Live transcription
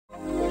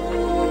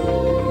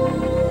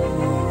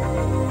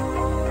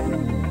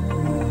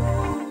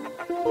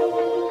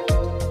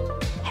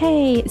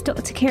it's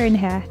Dr. Kirren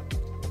here.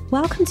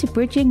 Welcome to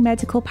Bridging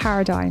Medical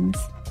Paradigms.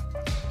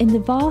 In the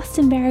vast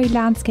and varied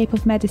landscape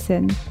of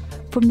medicine,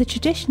 from the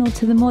traditional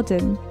to the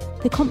modern,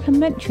 the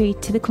complementary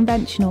to the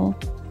conventional,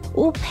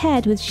 all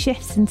paired with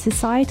shifts in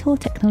societal,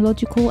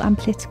 technological and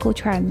political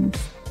trends,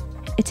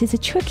 it is a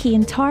tricky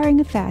and tiring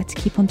affair to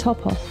keep on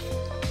top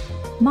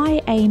of.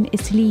 My aim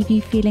is to leave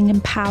you feeling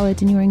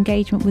empowered in your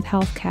engagement with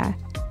healthcare,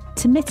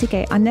 to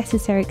mitigate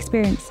unnecessary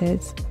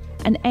experiences,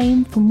 and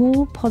aim for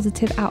more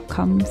positive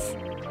outcomes.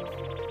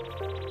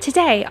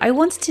 Today, I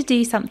wanted to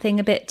do something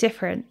a bit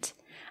different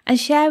and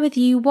share with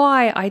you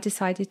why I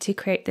decided to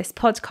create this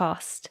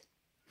podcast.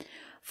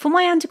 For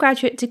my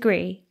undergraduate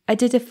degree, I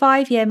did a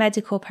 5-year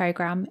medical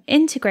programme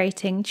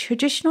integrating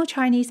traditional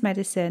Chinese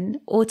medicine,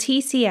 or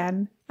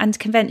TCM, and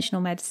conventional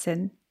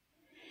medicine.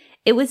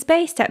 It was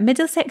based at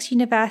Middlesex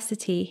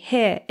University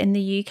here in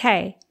the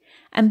UK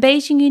and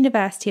Beijing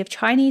University of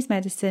Chinese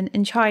Medicine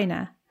in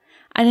China,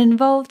 and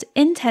involved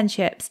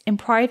internships in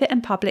private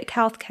and public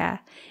healthcare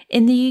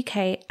in the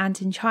UK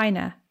and in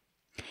China.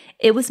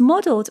 It was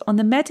modelled on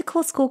the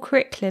medical school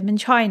curriculum in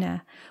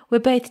China,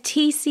 where both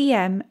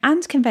TCM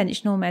and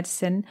conventional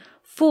medicine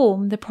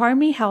form the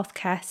primary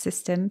healthcare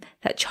system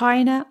that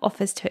China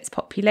offers to its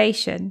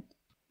population.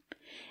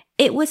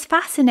 It was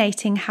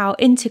fascinating how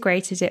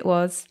integrated it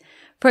was.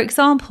 For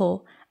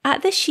example,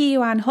 at the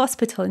Xiyuan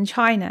Hospital in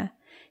China,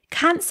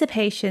 cancer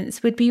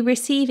patients would be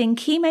receiving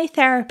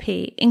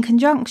chemotherapy in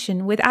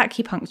conjunction with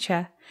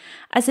acupuncture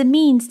as a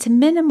means to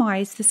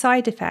minimise the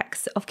side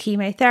effects of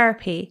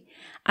chemotherapy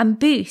and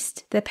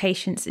boost the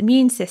patient's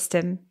immune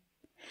system.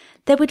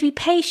 There would be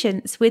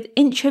patients with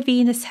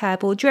intravenous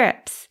herbal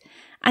drips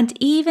and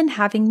even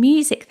having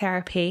music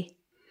therapy.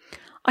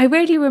 I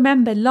really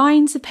remember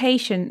lines of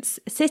patients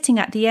sitting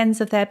at the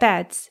ends of their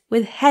beds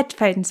with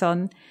headphones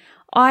on,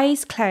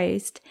 eyes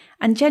closed,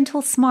 and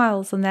gentle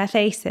smiles on their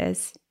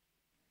faces.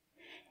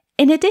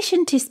 In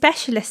addition to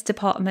specialist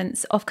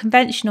departments of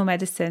conventional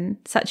medicine,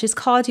 such as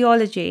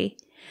cardiology,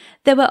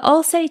 there were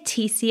also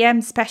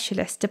TCM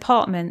specialist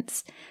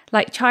departments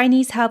like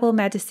Chinese herbal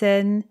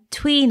medicine,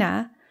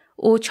 Tuina,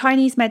 or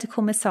Chinese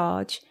medical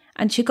massage,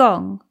 and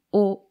Qigong,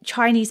 or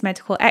Chinese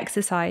medical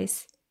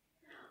exercise.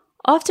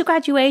 After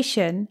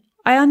graduation,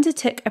 I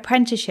undertook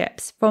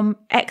apprenticeships from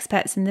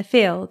experts in the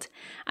field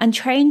and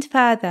trained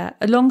further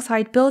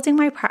alongside building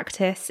my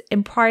practice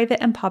in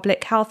private and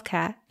public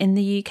healthcare in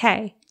the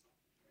UK.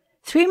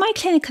 Through my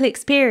clinical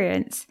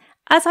experience,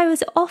 as I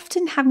was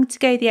often having to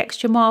go the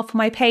extra mile for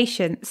my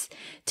patients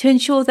to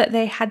ensure that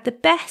they had the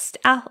best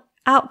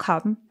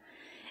outcome,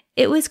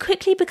 it was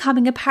quickly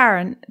becoming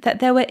apparent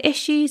that there were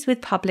issues with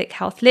public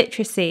health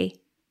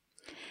literacy.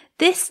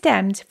 This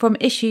stemmed from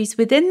issues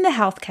within the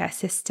healthcare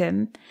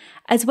system,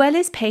 as well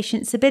as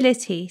patients'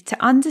 ability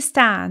to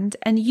understand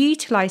and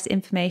utilise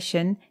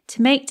information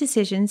to make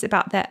decisions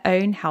about their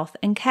own health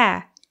and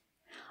care.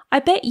 I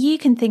bet you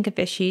can think of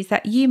issues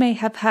that you may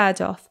have heard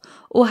of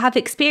or have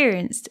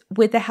experienced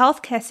with the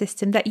healthcare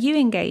system that you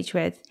engage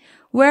with,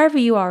 wherever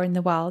you are in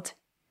the world.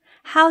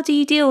 How do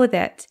you deal with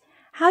it?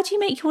 How do you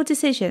make your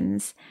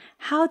decisions?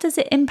 How does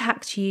it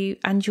impact you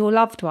and your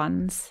loved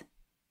ones?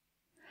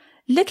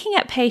 Looking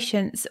at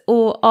patients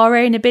or our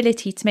own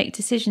ability to make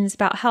decisions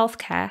about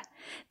healthcare,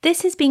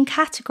 this has been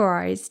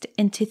categorised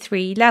into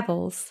 3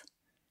 levels.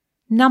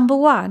 Number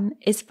 1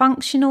 is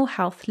functional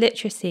health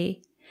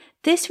literacy.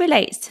 This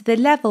relates to the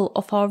level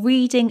of our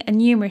reading and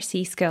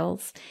numeracy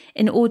skills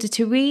in order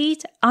to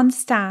read,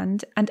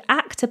 understand, and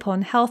act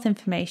upon health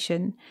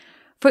information.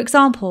 For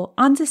example,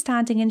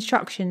 understanding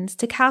instructions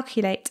to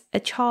calculate a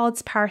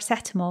child's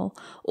paracetamol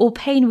or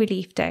pain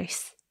relief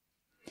dose.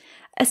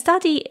 A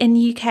study in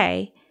the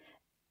UK,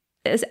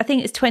 I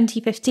think it's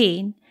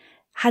 2015,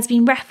 has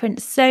been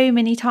referenced so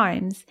many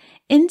times,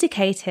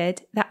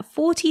 indicated that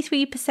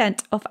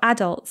 43% of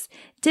adults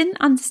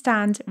didn't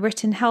understand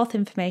written health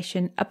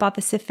information above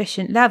a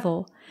sufficient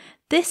level.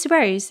 This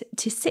rose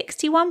to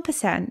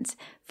 61%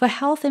 for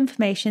health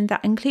information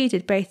that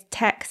included both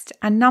text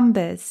and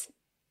numbers.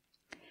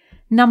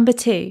 Number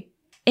 2,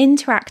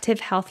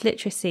 interactive health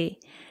literacy.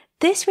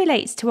 This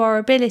relates to our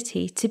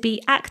ability to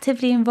be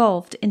actively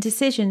involved in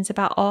decisions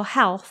about our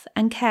health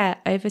and care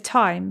over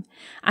time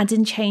and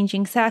in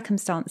changing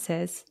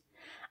circumstances.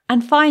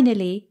 And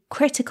finally,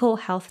 critical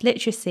health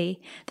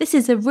literacy. This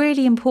is a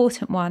really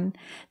important one.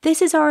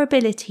 This is our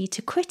ability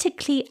to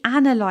critically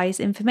analyse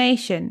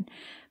information,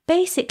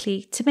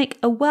 basically to make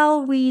a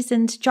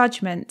well-reasoned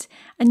judgment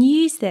and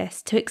use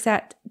this to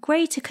exert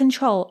greater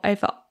control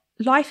over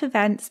life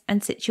events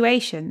and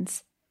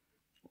situations.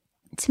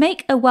 To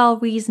make a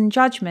well-reasoned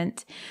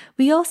judgment,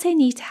 we also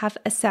need to have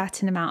a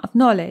certain amount of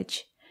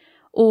knowledge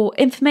or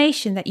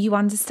information that you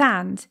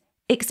understand.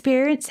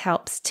 Experience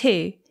helps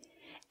too.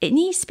 It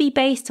needs to be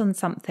based on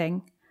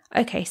something.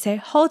 Okay, so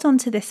hold on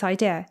to this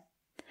idea.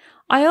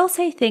 I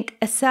also think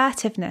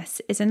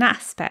assertiveness is an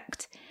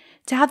aspect.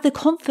 To have the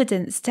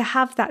confidence to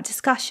have that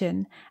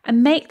discussion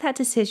and make that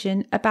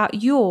decision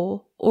about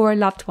your or a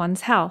loved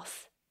one's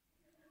health.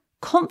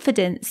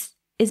 Confidence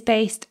is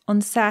based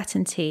on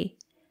certainty.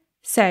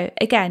 So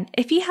again,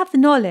 if you have the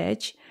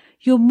knowledge,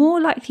 you're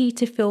more likely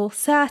to feel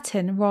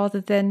certain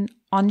rather than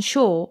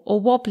unsure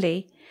or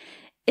wobbly.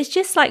 It's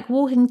just like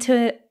walking to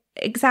an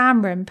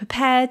exam room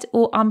prepared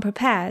or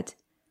unprepared.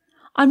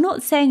 I'm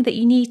not saying that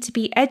you need to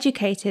be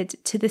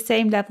educated to the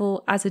same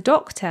level as a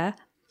doctor,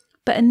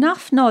 but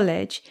enough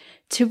knowledge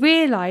to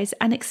realise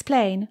and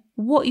explain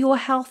what your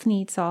health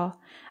needs are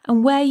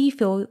and where you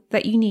feel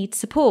that you need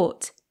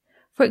support.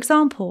 For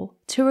example,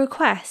 to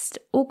request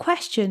or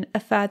question a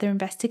further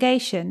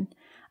investigation,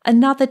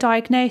 another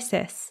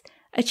diagnosis,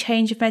 a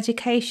change of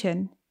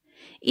medication,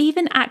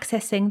 even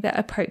accessing the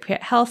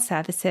appropriate health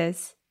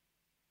services.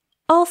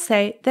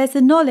 Also, there's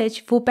the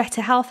knowledge for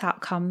better health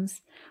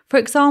outcomes. For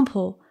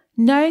example,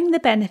 knowing the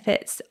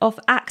benefits of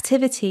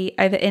activity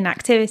over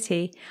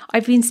inactivity.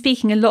 I've been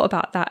speaking a lot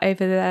about that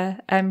over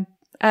the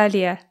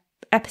earlier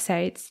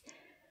episodes.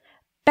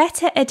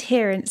 Better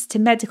adherence to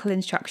medical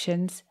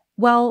instructions,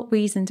 well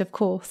reasoned of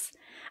course,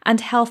 and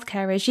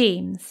healthcare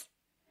regimes.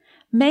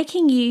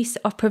 Making use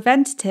of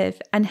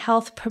preventative and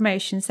health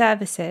promotion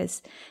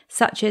services,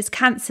 such as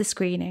cancer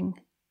screening.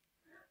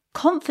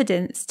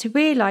 Confidence to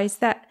realise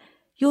that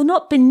you're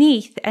not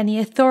beneath any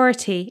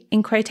authority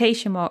in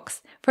quotation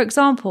marks. For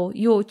example,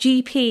 your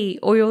GP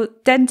or your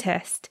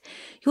dentist.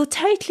 You're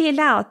totally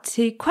allowed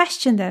to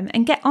question them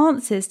and get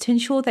answers to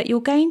ensure that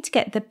you're going to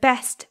get the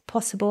best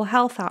possible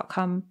health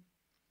outcome.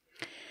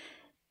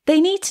 They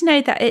need to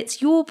know that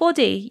it's your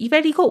body. You've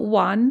only got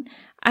one,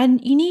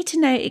 and you need to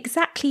know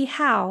exactly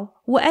how,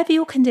 whatever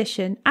your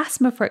condition,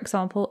 asthma for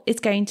example, is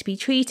going to be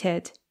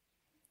treated.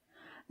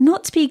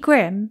 Not to be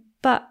grim,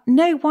 but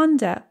no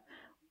wonder.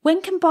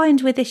 When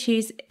combined with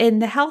issues in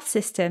the health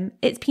system,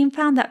 it's been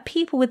found that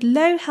people with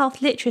low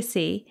health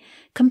literacy,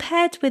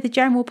 compared with the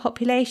general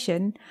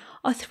population,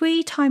 are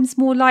 3 times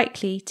more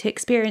likely to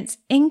experience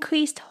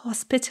increased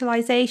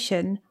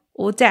hospitalization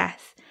or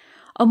death,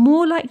 are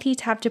more likely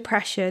to have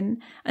depression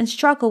and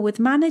struggle with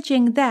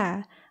managing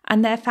their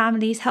and their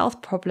family's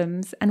health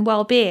problems and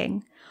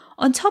well-being.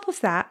 On top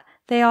of that,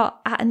 they are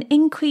at an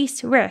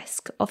increased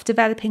risk of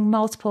developing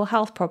multiple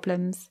health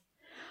problems.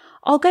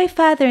 I'll go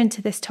further into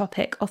this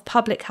topic of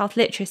public health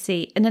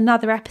literacy in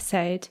another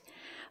episode,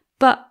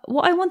 but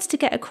what I wanted to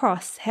get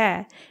across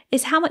here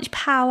is how much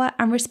power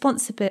and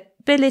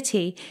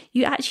responsibility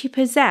you actually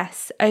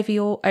possess over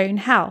your own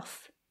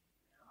health.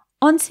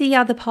 On to the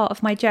other part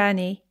of my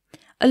journey.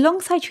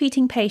 Alongside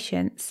treating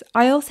patients,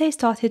 I also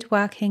started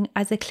working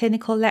as a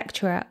clinical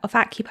lecturer of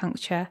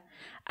acupuncture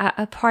at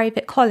a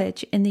private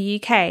college in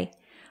the UK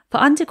for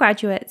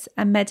undergraduates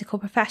and medical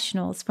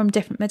professionals from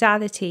different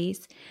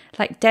modalities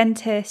like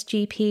dentists,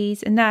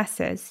 GPs and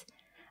nurses.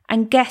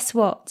 And guess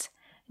what?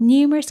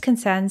 Numerous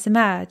concerns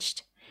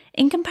emerged.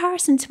 In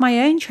comparison to my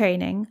own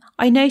training,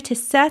 I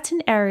noticed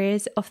certain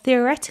areas of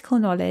theoretical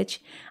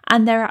knowledge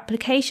and their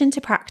application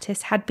to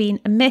practice had been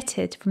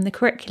omitted from the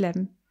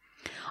curriculum.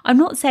 I'm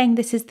not saying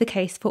this is the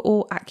case for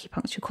all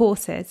acupuncture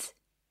courses.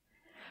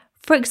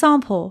 For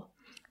example,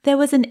 there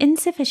was an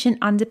insufficient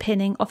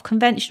underpinning of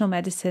conventional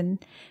medicine,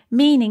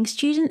 meaning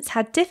students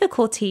had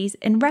difficulties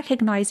in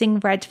recognising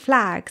red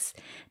flags,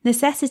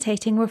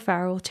 necessitating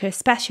referral to a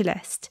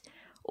specialist,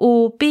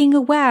 or being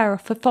aware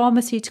of a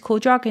pharmaceutical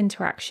drug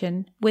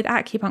interaction with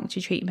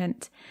acupuncture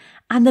treatment,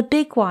 and the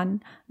big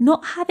one,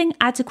 not having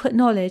adequate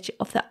knowledge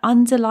of the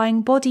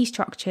underlying body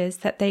structures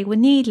that they were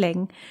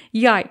needling.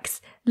 Yikes,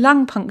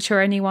 lung puncture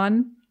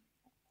anyone?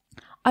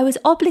 I was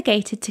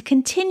obligated to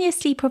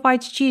continuously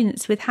provide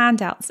students with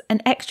handouts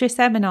and extra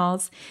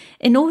seminars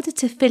in order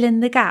to fill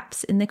in the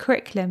gaps in the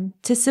curriculum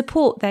to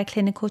support their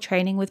clinical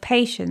training with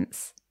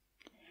patients.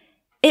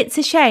 It's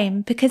a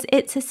shame because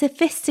it's a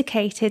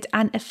sophisticated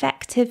and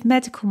effective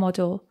medical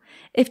model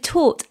if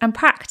taught and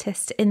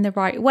practiced in the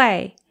right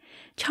way.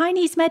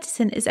 Chinese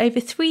medicine is over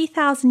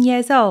 3,000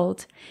 years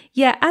old,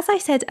 yet as I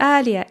said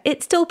earlier,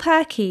 it's still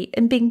perky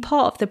in being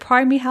part of the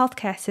primary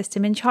healthcare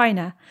system in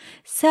China,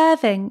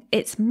 serving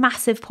its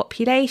massive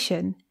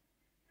population.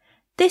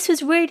 This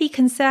was really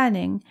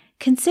concerning,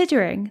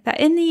 considering that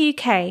in the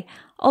UK,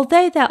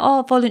 although there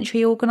are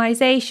voluntary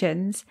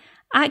organisations,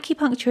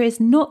 acupuncture is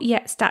not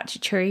yet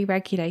statutory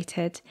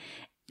regulated,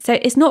 so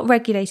it's not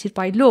regulated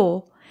by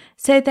law.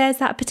 So there's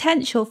that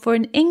potential for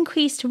an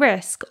increased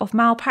risk of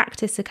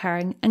malpractice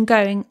occurring and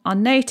going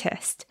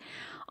unnoticed.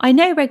 I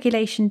know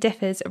regulation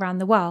differs around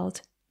the world.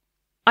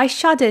 I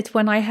shuddered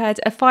when I heard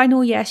a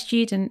final year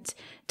student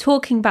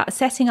talking about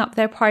setting up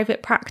their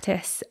private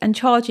practice and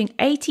charging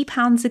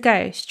 £80 a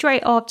go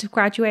straight after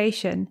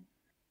graduation.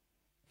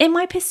 In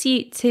my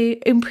pursuit to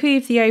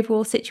improve the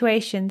overall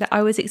situation that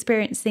I was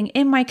experiencing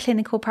in my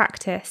clinical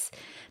practice,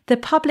 the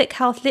public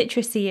health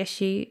literacy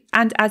issue,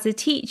 and as a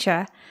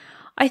teacher,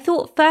 I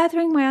thought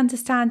furthering my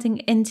understanding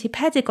into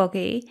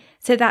pedagogy,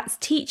 so that's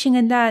teaching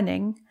and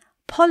learning,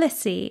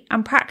 policy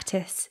and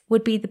practice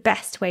would be the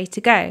best way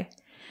to go.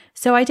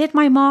 So I did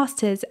my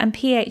Master's and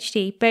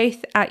PhD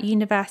both at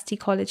University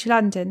College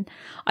London.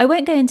 I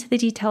won't go into the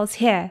details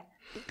here.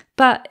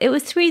 But it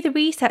was through the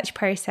research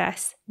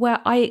process where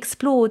I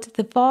explored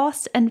the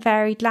vast and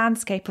varied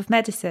landscape of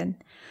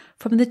medicine,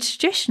 from the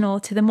traditional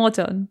to the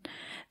modern,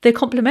 the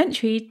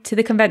complementary to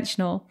the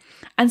conventional,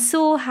 and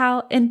saw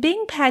how, in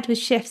being paired with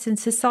shifts in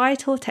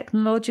societal,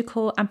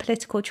 technological, and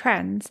political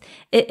trends,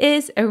 it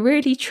is a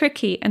really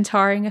tricky and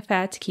tiring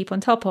affair to keep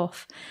on top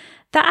of.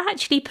 That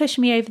actually pushed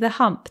me over the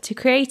hump to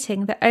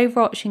creating the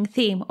overarching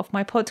theme of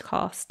my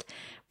podcast,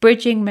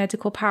 Bridging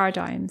Medical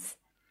Paradigms,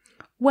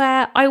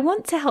 where I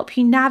want to help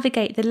you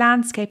navigate the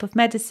landscape of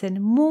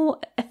medicine more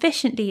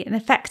efficiently and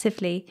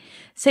effectively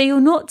so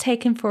you're not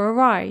taken for a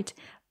ride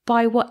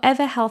by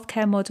whatever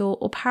healthcare model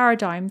or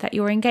paradigm that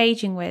you're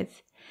engaging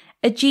with,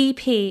 a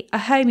GP, a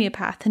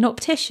homeopath, an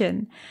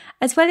optician,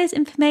 as well as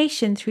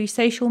information through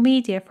social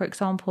media, for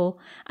example,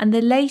 and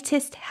the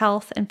latest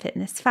health and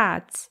fitness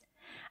fads.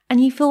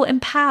 And you feel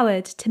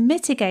empowered to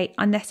mitigate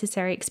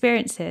unnecessary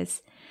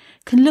experiences,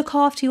 can look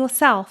after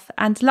yourself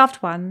and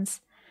loved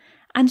ones,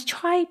 and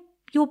try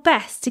your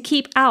best to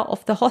keep out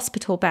of the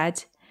hospital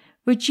bed,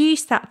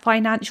 reduce that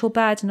financial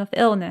burden of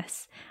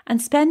illness,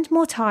 and spend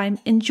more time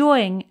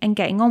enjoying and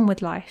getting on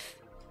with life.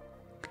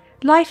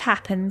 Life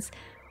happens.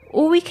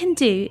 All we can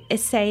do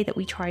is say that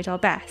we tried our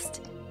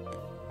best.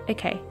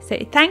 Okay, so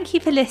thank you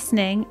for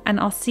listening, and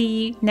I'll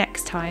see you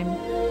next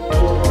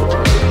time.